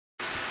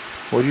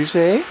What'd you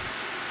say?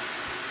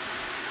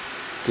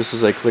 Just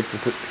as I click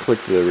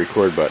the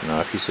record button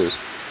off, he says,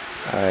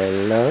 I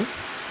love,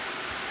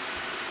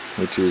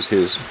 which is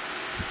his,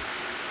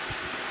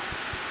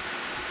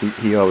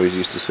 he always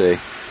used to say,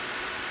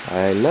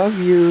 I love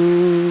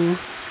you,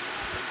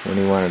 when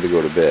he wanted to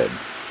go to bed,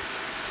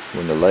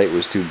 when the light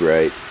was too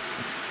bright,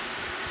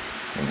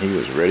 and he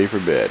was ready for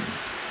bed.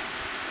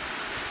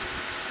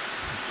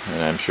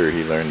 And I'm sure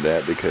he learned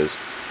that because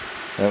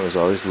that was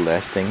always the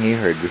last thing he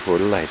heard before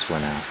the lights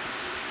went out.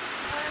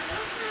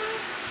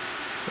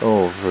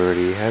 Oh,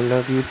 Verdi, I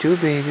love you too,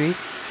 baby.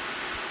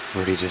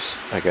 Verdi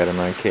I got him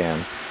on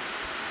cam,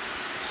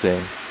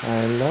 saying,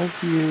 I love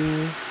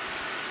you.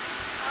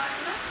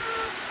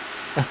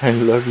 I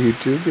love you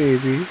too,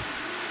 baby.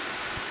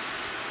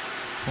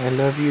 I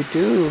love you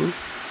too.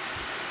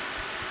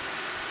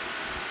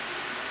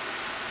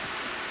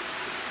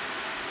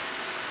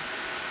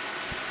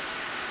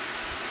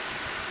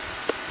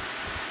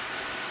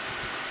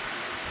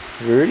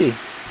 Verdi,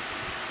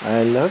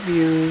 I love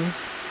you.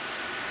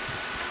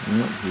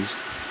 No, he's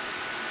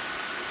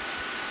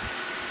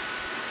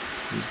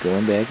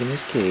going back in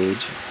his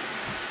cage,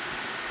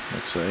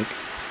 looks like.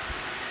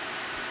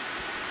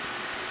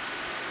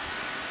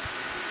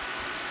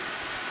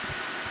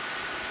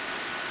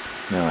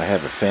 Now I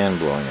have a fan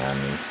blowing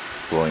on me,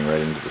 blowing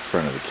right into the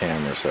front of the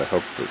camera, so I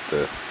hope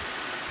that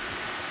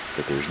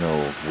there's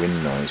no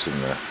wind noise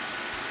in the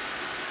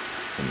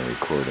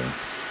recording,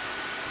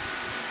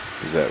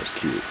 because that was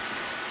cute.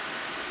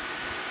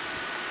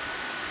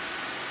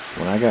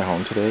 When I got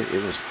home today,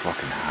 it was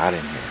fucking hot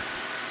in here.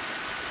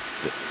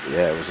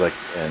 Yeah, it was like,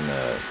 and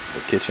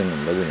the kitchen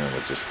and living room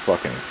was just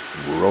fucking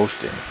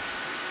roasting.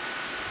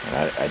 And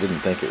I didn't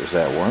think it was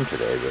that warm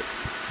today, but...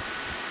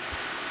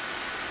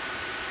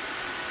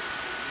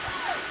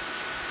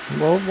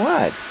 Well,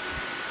 what?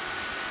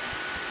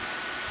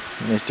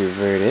 Mr.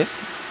 Vertis?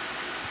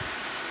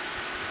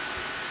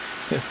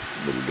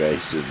 Little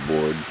guy's just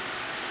bored.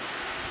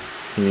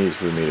 He needs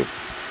for me to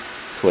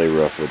play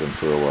rough with him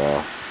for a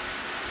while.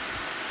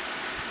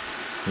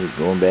 He's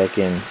going back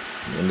into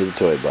the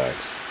toy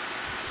box.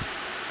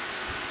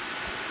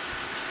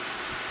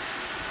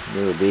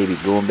 Little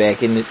baby's going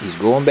back in. He's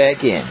going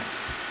back in.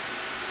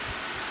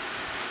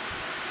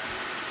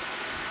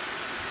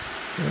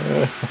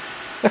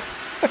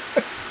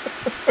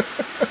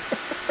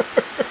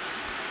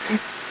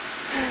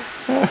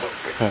 Oh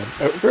God,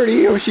 Verdi,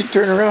 you should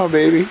turn around,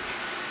 baby.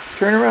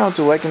 Turn around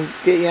so I can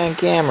get you on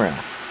camera.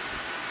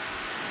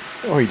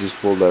 Oh, he just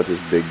pulled out this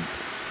big.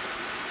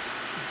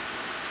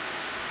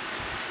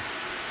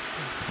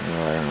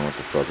 Oh, I don't know what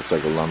the fuck. It's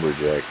like a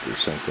lumberjack or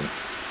something.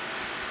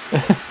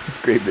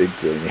 Great big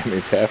thing. I mean,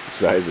 it's half the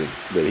size that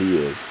he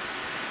is.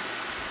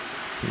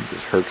 He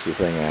just herks the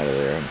thing out of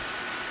there. And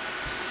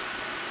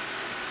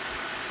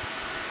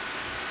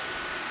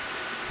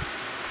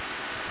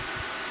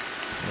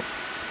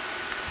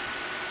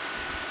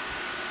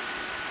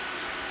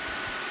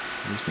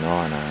he's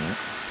gnawing on it.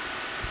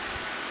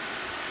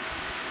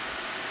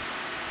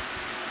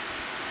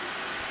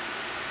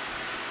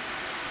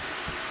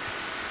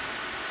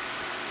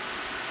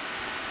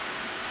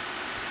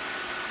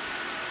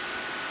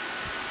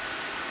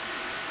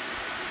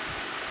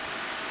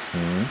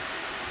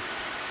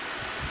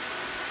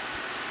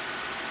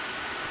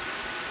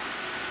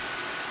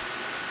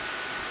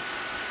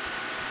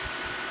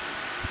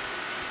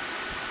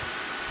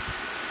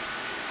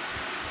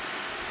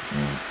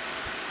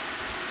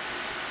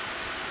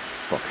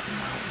 Fucking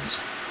mountains.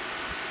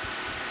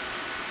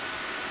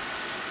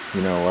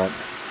 You know what?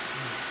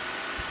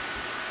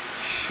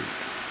 Shoot.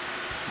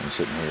 I'm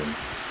sitting here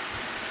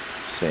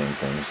saying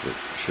things that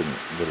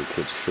little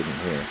kids shouldn't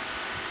hear.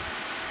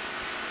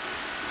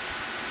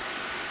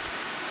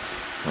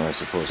 Well, I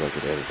suppose I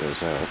could edit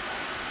those out.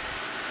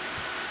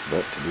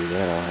 But to do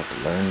that, I'll have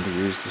to learn to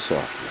use the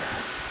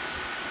software.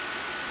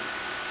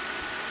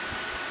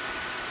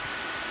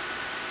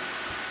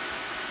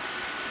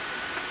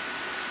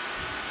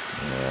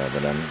 Yeah,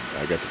 but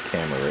I got the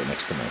camera right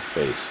next to my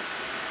face.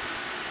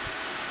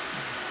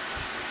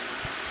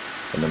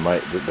 And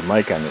the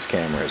mic on this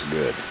camera is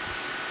good.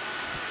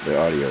 The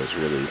audio is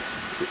really,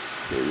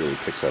 it really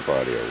picks up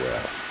audio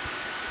well.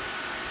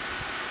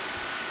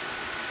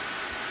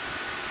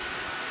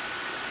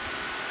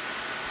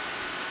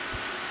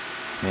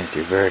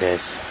 Mr.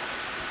 Vertis.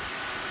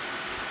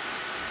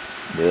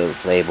 Little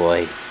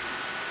playboy.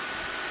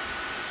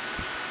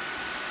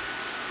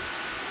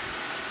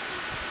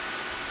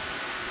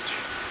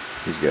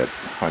 He's got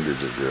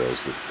hundreds of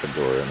girls that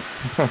adore him,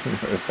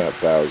 if not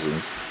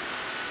thousands.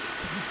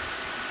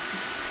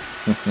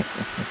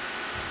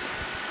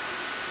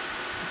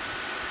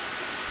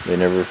 They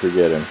never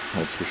forget him,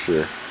 that's for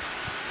sure.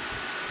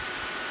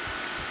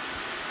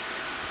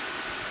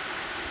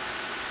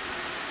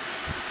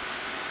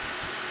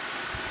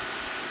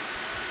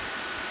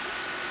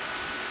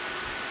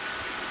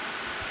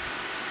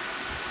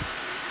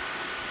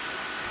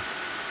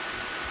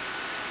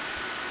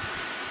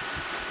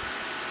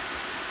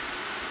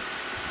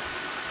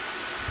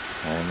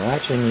 I'm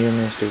watching you,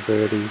 Mr.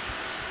 Verdi.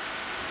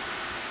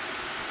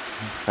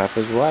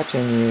 Papa's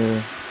watching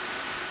you.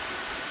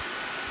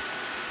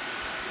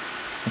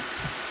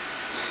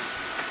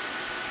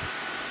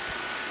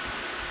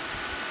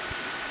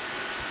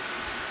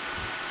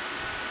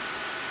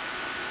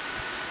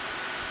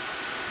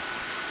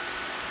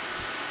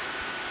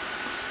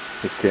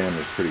 This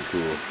camera's pretty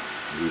cool,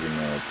 even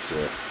though it's,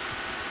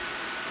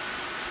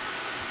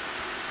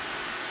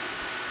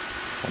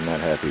 I'm not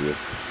happy with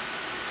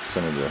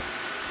some of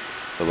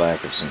the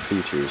lack of some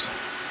features.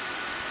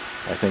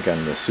 I think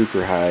on the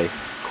super high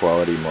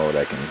quality mode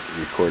I can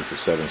record for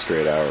 7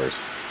 straight hours.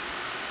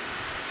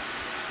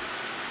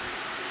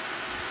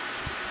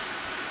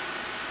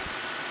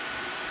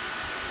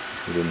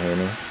 You didn't hear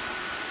me?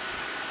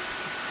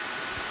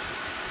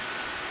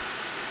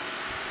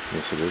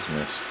 Yes, it is,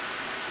 miss.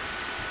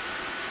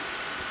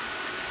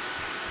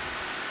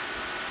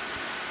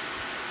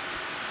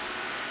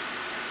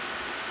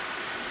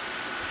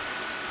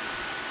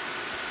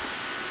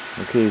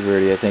 Okay,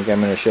 Verdi, I think I'm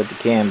going to shut the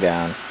cam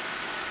down.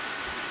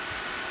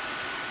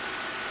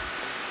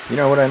 You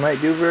know what I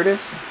might do,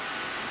 Vertus?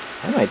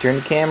 I might turn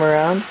the camera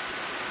around.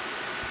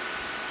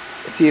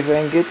 See if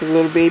I can get the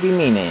little baby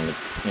Mina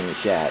in the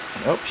shot.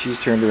 Oh, she's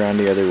turned around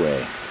the other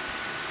way.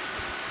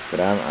 But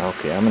I'm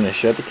going to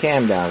shut the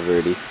cam down,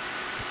 Verdi.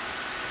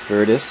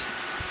 Vertus.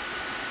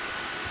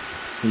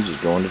 He's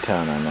just going to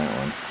town on that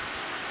one.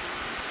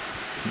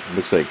 It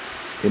looks like,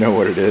 you know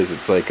what it is?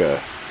 It's like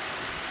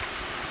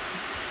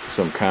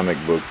some comic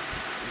book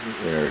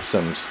or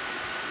some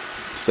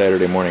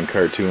Saturday morning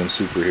cartoon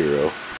superhero.